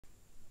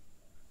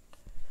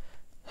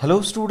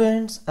Hello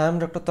students, I am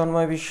Dr.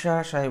 Tanmoy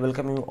Biswas. I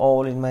welcome you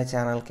all in my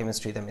channel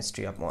Chemistry, the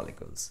Mystery of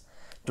Molecules.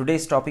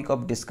 Today's topic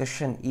of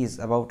discussion is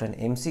about an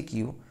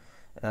MCQ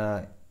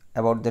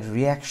about the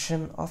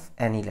reaction of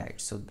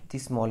anilides. So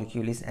this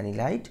molecule is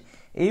anilide.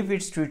 If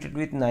it's treated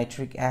with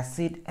nitric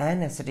acid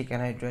and acetic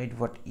anhydride,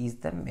 what is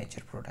the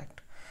major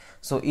product?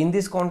 So in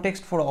this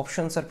context, 4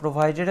 options are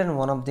provided and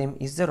one of them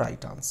is the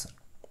right answer.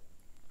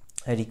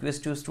 I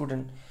request you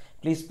student,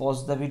 please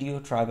pause the video,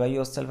 try by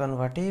yourself, and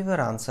whatever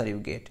answer you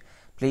get,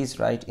 please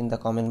write in the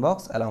comment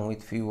box along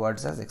with few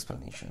words as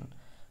explanation.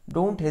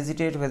 Don't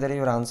hesitate whether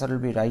your answer will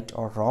be right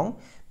or wrong,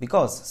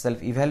 because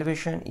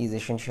self-evaluation is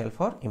essential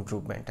for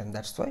improvement, and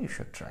that's why you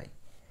should try.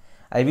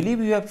 I believe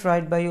you have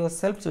tried by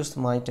yourself, so it's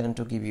my turn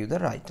to give you the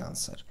right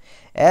answer.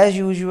 As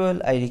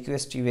usual, I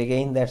request you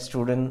again that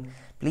student,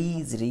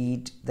 please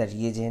read the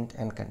reagent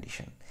and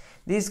condition.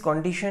 This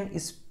condition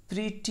is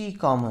pretty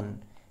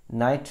common.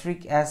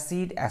 Nitric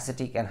acid,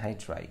 acetic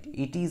anhydride.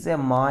 It is a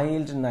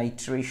mild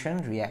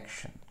nitration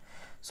reaction.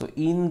 So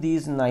in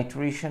this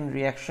nitration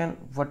reaction,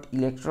 what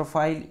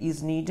electrophile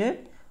is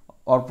needed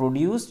or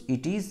produced?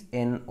 It is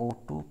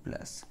NO2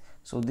 plus.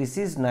 So this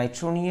is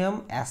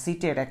nitronium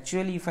acetate.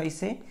 Actually, if I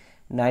say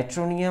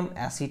nitronium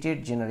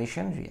acetate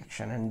generation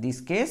reaction, and in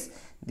this case,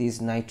 this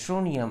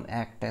nitronium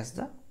act as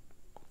the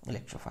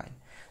electrophile.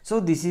 So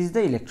this is the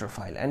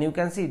electrophile, and you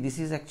can see this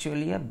is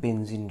actually a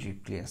benzene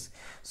nucleus.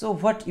 So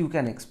what you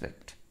can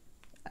expect?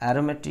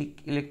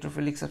 Aromatic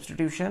electrophilic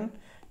substitution.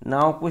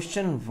 Now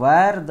question,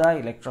 where the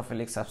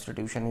electrophilic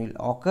substitution will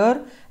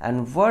occur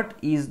and what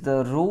is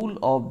the role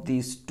of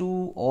these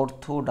two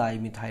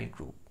orthodimethyl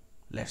group?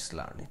 Let's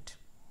learn it.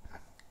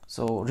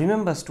 So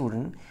remember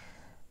student,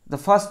 the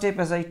first step,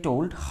 as I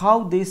told,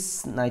 how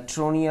this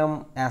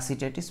nitronium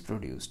acetate is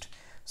produced.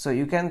 So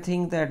you can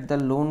think that the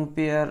lone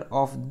pair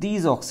of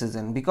these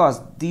oxygen,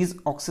 because these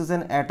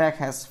oxygen attack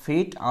has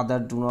fate, other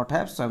do not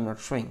have, so I am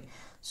not showing.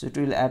 So it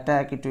will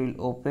attack, it will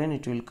open,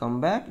 it will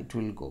come back, it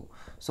will go.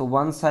 So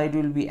one side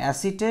will be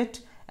acetate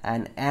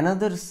and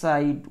another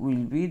side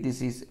will be,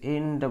 this is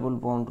N double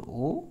bond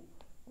O,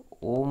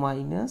 O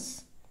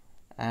minus,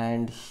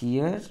 and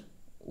here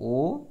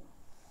O.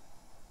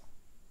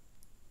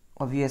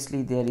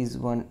 Obviously there is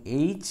one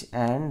H,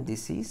 and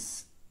this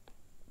is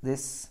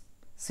this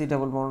C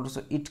double bond.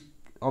 So it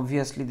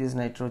obviously this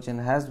nitrogen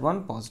has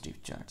one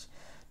positive charge.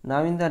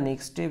 Now in the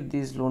next step,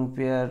 this lone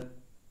pair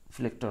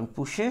electron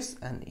pushes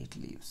and it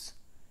leaves.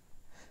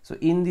 So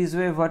in this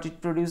way, what it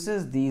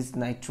produces? This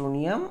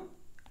nitronium,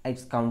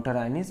 its counter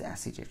ion is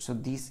acetate. So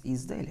this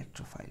is the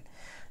electrophile.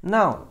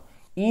 Now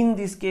in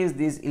this case,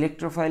 this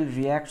electrophile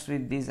reacts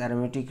with this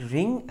aromatic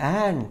ring,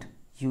 and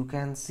you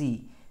can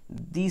see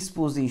this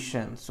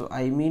position. So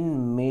I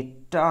mean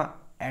meta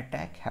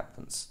attack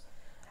happens,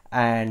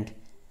 and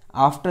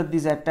after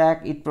this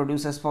attack it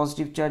produces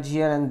positive charge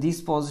here, and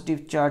this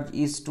positive charge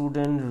is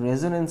student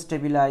resonance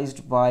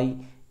stabilized by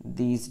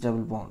these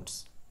double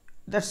bonds.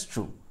 That's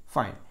true,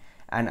 fine.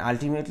 And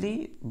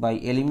ultimately by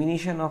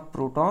elimination of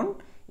proton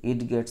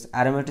it gets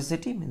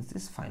aromaticity, means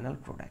this final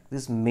product,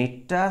 this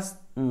meta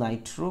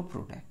nitro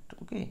product.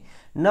 Okay,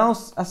 now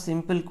a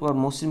simple or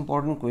most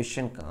important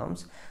question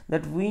comes,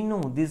 that we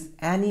know these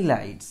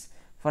anilides,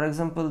 for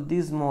example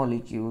these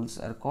molecules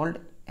are called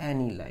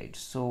anilides.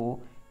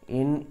 So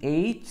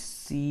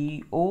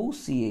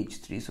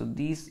NHCOCH3, so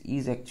this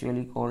is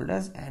actually called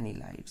as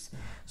anilides.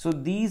 So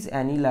these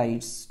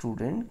anilides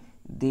student,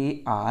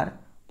 they are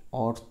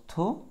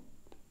ortho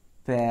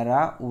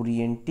para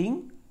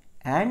orienting,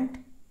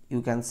 and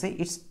you can say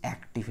it's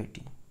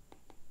activating.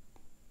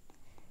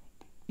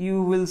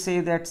 You will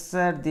say that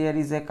sir, there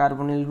is a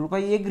carbonyl group. I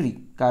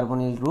agree,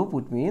 carbonyl group,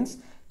 which means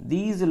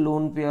these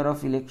lone pair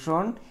of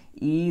electron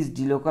is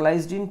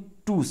delocalized in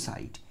two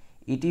sides.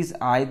 It is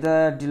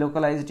either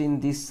delocalized in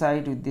this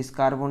side with this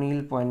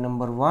carbonyl, point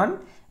number 1.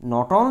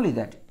 Not only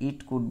that,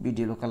 it could be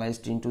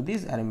delocalized into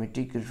this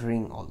aromatic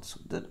ring also,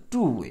 the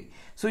two way.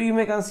 So you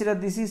may consider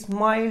this is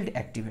mild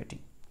activating.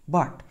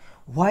 But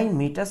why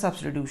meta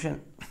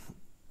substitution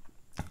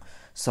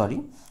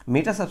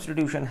meta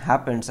substitution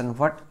happens, and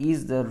what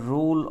is the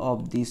role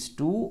of these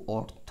two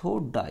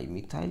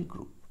orthodimethyl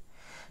group?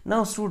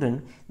 Now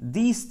student,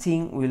 this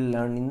thing we'll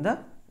learn in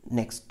the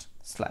next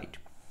slide.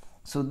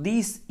 So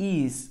this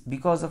is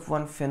because of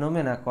one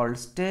phenomena called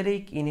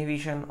steric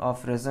inhibition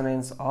of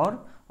resonance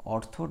or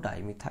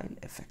orthodimethyl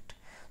effect.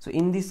 So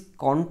in this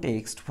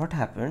context, what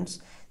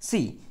happens?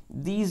 See,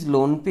 these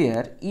lone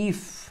pair,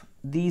 if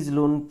these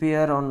lone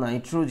pair on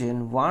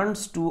nitrogen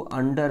wants to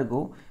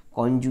undergo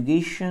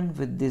conjugation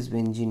with this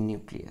benzene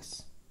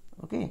nucleus,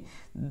 okay,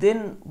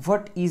 then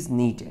what is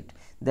needed?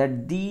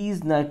 That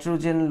these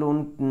nitrogen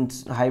lone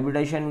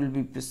hybridization will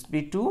be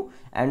sp2,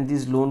 and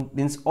this lone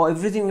means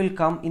everything will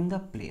come in the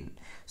plane.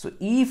 So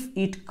if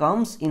it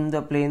comes in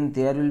the plane,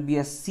 there will be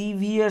a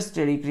severe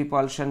steric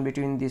repulsion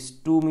between this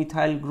two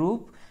methyl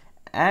group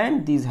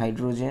and this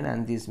hydrogen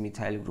and this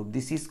methyl group.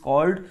 This is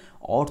called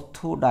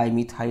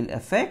orthodimethyl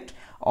effect,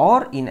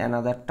 or in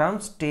another term,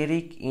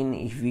 steric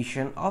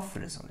inhibition of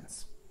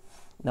resonance.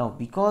 Now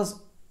because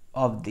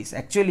of this.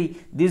 Actually,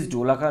 this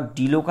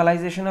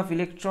delocalization of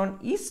electron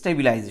is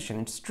stabilization,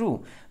 it's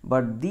true,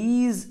 but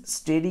this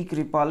steric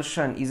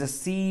repulsion is a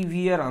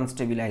severe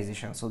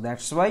unstabilization, so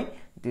that's why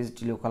this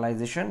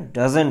delocalization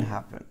doesn't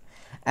happen.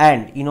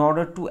 And in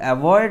order to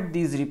avoid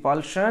this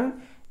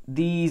repulsion,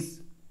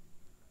 these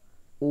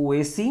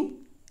OAC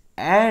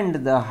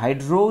and the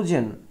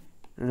hydrogen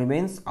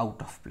remains out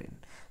of plane.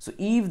 So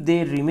if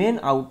they remain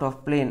out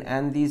of plane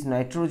and these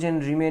nitrogen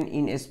remain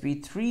in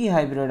sp3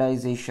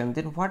 hybridization,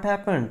 then what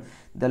happened?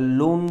 The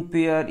lone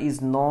pair is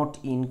not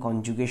in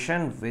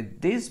conjugation with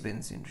this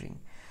benzene ring.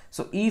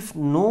 So if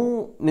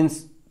no,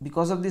 means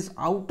because of this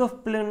out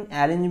of plane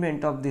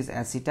arrangement of this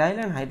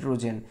acetyl and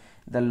hydrogen,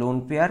 the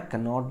lone pair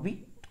cannot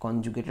be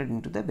conjugated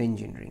into the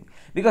benzene ring,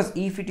 because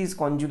if it is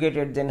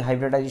conjugated, then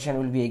hybridization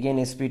will be again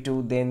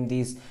sp2, then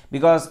this,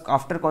 because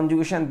after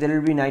conjugation there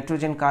will be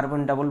nitrogen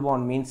carbon double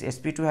bond, means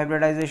sp2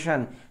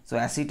 hybridization, so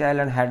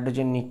acetyl and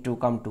hydrogen need to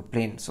come to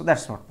plane, so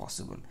that's not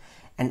possible.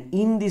 And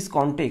in this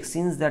context,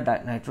 since the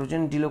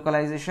nitrogen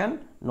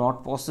delocalization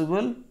not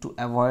possible, to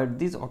avoid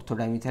this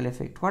orthodimethyl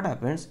effect, what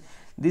happens?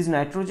 This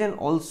nitrogen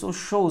also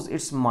shows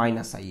its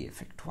minus I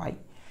effect. Why?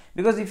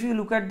 Because if you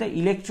look at the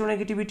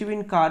electronegativity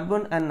between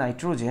carbon and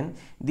nitrogen,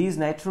 this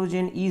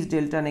nitrogen is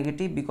delta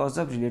negative because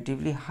of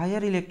relatively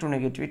higher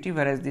electronegativity,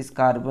 whereas this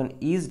carbon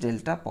is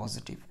delta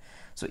positive.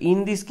 So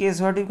in this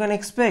case, what you can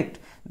expect,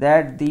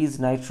 that this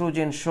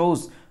nitrogen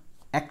shows,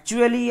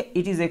 actually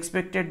it is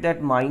expected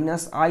that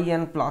minus I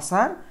and plus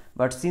R,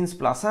 but since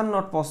plus are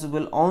not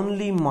possible,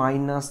 only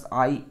minus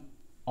I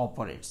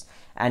operates,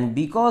 and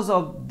because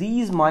of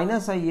these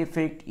minus I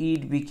effect,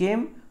 it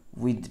became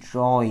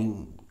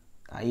withdrawing.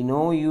 I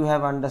know you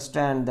have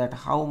understand that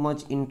how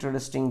much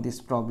interesting this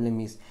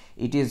problem is.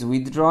 It is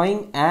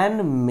withdrawing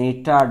and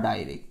meta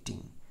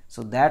directing.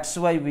 So that's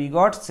why we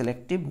got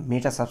selective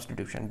meta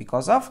substitution,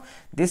 because of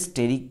this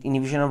steric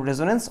inhibition of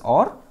resonance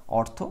or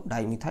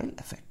orthodimethyl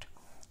effect.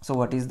 So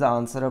what is the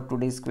answer of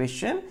today's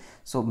question?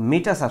 So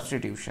meta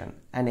substitution,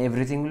 and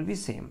everything will be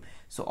same.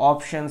 So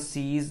option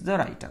C is the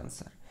right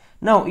answer.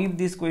 Now if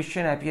this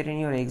question appear in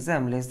your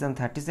exam less than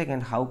 30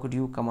 seconds, how could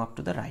you come up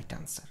to the right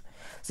answer?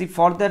 See,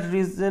 for that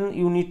reason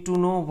you need to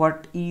know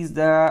what is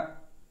the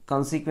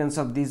consequence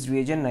of this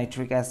reagent,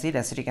 nitric acid,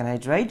 acetic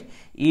anhydride.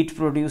 It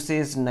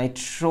produces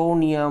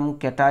nitronium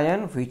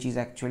cation, which is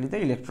actually the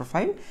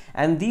electrophile,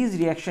 and this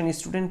reaction is,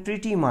 student,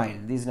 pretty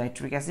mild, this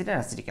nitric acid and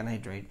acetic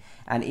anhydride,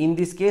 and in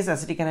this case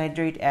acetic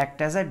anhydride act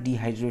as a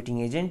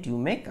dehydrating agent, you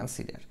may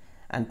consider,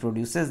 and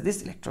produces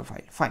this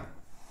electrophile. Fine.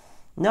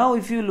 Now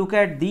if you look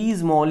at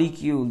these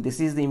molecules, this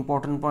is the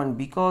important point,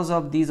 because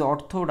of these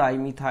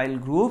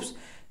orthodimethyl groups,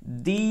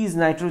 these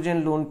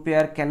nitrogen lone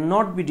pair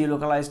cannot be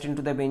delocalized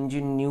into the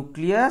benzene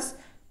nucleus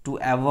to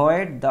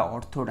avoid the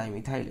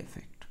orthodimethyl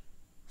effect.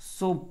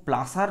 So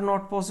plus are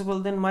not possible,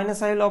 then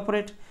minus I will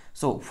operate.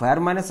 So where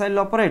minus I will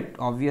operate?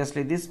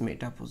 Obviously this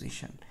meta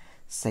position.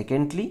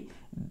 Secondly,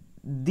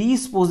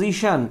 this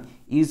position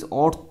is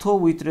ortho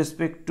with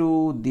respect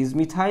to this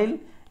methyl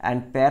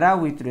and para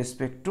with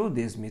respect to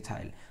this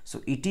methyl.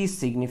 So it is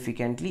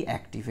significantly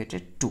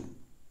activated too.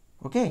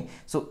 Okay,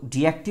 so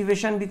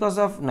deactivation because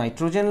of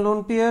nitrogen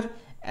lone pair,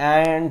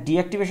 and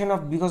deactivation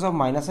of because of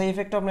minus I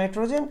effect of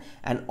nitrogen,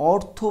 and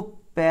ortho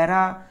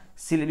para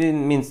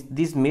means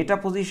this meta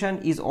position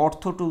is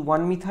ortho to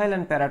one methyl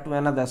and para to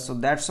another. So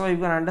that's why you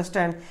can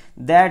understand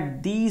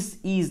that this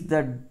is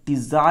the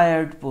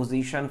desired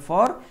position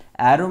for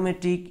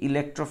aromatic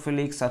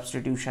electrophilic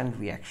substitution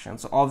reaction.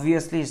 So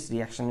obviously its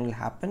reaction will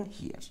happen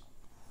here.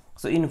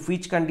 So in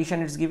which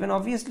condition it's given?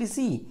 Obviously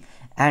C.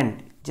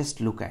 And just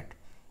look at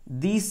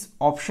this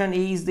option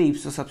A is the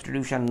ipso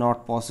substitution,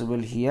 not possible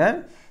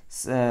here.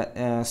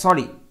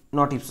 Sorry,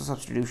 not ipso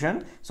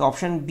substitution. So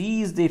option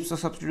B is the ipso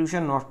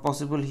substitution, not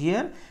possible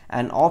here,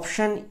 and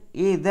option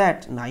A,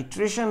 that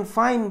nitration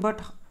fine,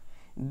 but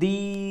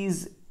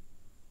these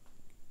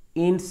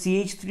in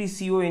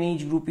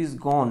CH3CONH group is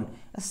gone,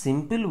 a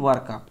simple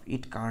workup,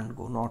 it can't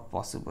go, not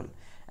possible.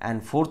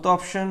 And fourth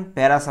option,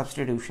 para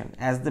substitution.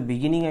 As the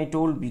beginning I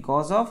told,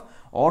 because of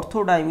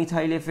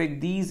orthodimethyl effect,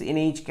 these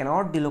NH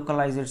cannot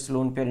delocalize its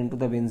lone pair into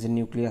the benzene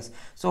nucleus.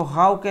 So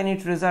how can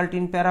it result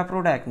in para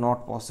product?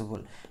 Not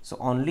possible. So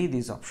only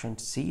this option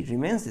C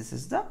remains. This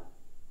is the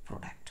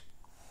product.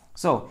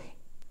 So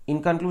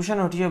in conclusion,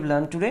 what you have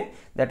learned today,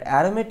 that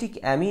aromatic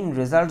amine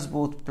results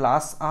both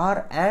plus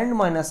R and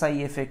minus I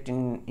effect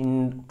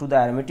into the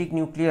aromatic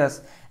nucleus,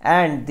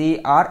 and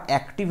they are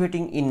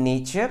activating in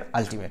nature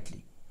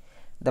ultimately.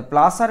 The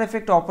plus R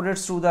effect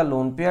operates through the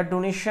lone pair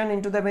donation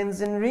into the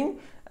benzene ring,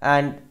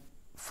 and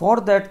for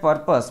that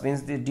purpose,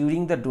 means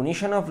during the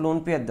donation of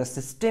lone pair, the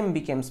system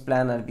becomes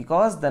planar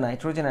because the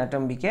nitrogen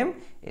atom became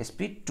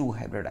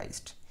sp2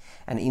 hybridized.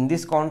 And in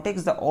this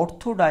context, the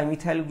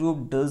orthodimethyl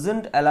group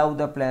doesn't allow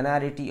the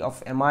planarity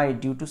of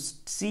amide due to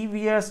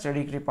severe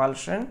steric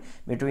repulsion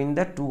between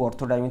the two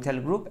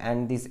orthodimethyl group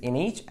and this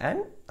NH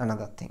and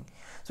another thing.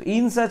 So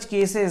in such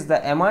cases, the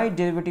amide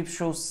derivative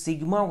shows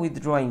sigma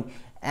withdrawing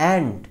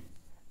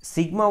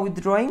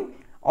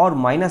or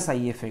minus I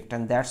effect,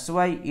 and that's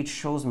why it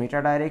shows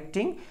meta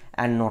directing,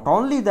 and not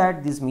only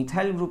that, this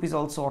methyl group is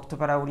also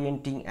orthopara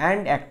orienting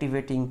and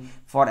activating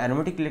for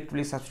aromatic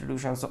electrophilic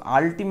substitution. So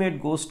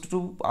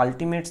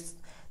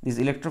this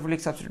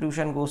electrophilic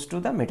substitution goes to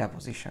the meta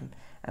position.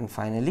 And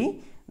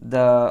finally,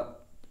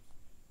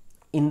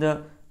 in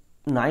the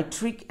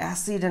nitric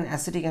acid and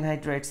acetic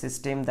anhydride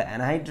system, the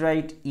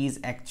anhydride is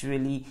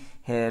actually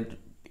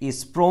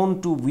is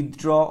prone to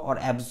withdraw or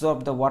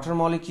absorb the water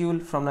molecule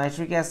from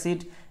nitric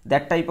acid.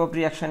 That type of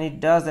reaction it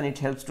does, and it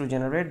helps to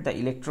generate the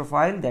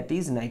electrophile, that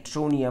is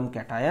nitronium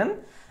cation,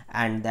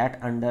 and that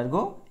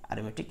undergo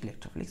aromatic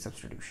electrophilic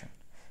substitution.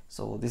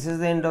 So this is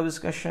the end of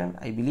discussion.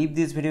 I believe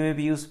this video may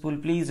be useful.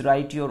 Please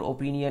write your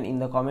opinion in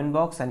the comment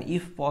box, and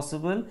if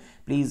possible,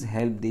 please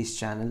help this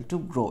channel to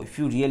grow if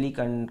you really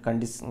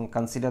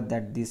consider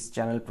that this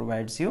channel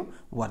provides you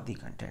worthy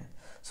content.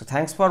 So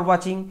thanks for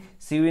watching.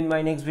 See you in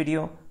my next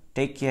video.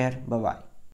 Take care. Bye bye.